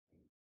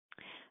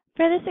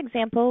For this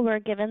example, we're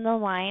given the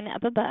line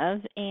up above,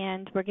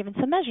 and we're given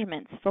some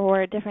measurements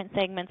for different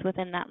segments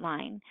within that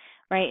line,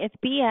 right? If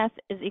BF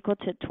is equal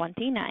to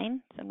 29,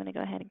 so I'm going to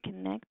go ahead and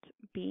connect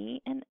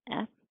B and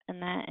F,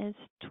 and that is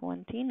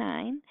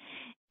 29.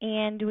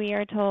 And we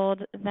are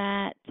told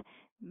that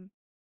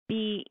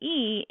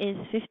BE is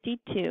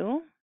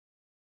 52,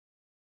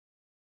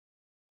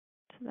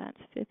 so that's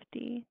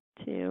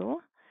 52.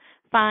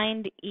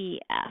 Find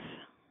EF.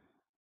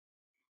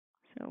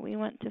 So we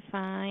want to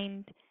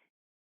find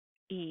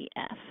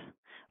EF.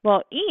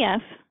 Well,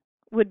 EF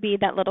would be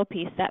that little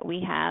piece that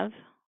we have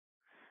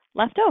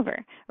left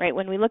over, right?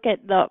 When we look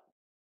at the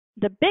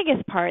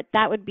biggest part,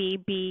 that would be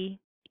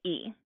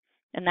BE,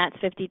 and that's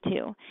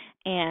 52.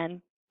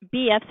 And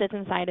BF sits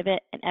inside of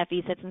it, and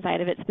FE sits inside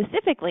of it.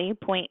 Specifically,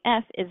 point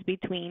F is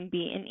between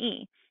B and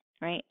E,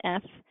 right?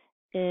 F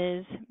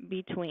is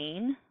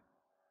between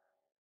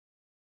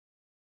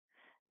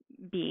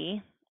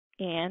B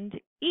and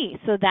E.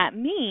 So that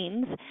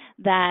means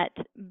that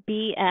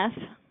BF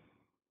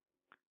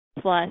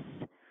plus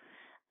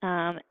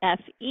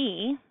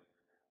FE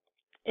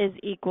is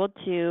equal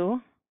to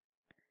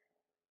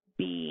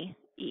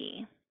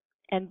BE.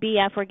 And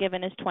BF we're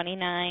given as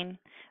 29.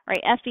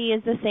 Right, FE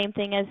is the same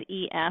thing as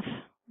EF.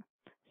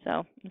 So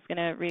I'm just going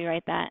to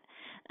rewrite that.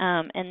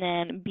 And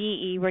then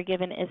BE we're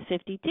given is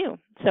 52.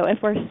 So if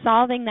we're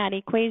solving that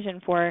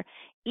equation for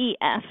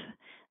EF,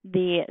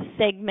 the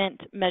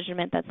segment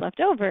measurement that's left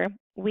over,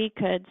 we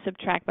could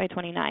subtract by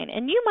 29.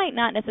 And you might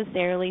not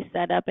necessarily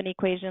set up an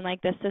equation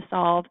like this to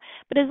solve,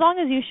 but as long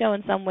as you show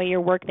in some way your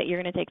work that you're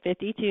going to take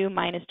 52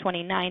 minus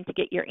 29 to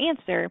get your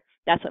answer,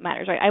 that's what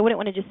matters, right? I wouldn't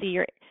want to just see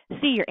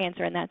your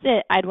answer and that's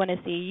it. I'd want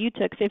to see you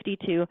took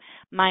 52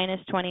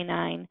 minus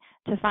 29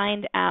 to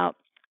find out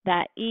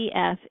that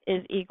EF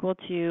is equal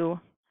to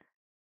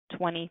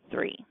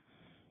 23.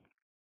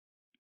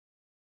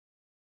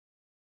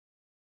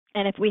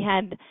 And if we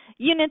had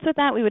units with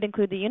that, we would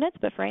include the units,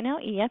 but for right now,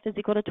 EF is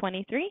equal to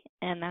 23,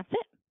 and that's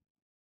it.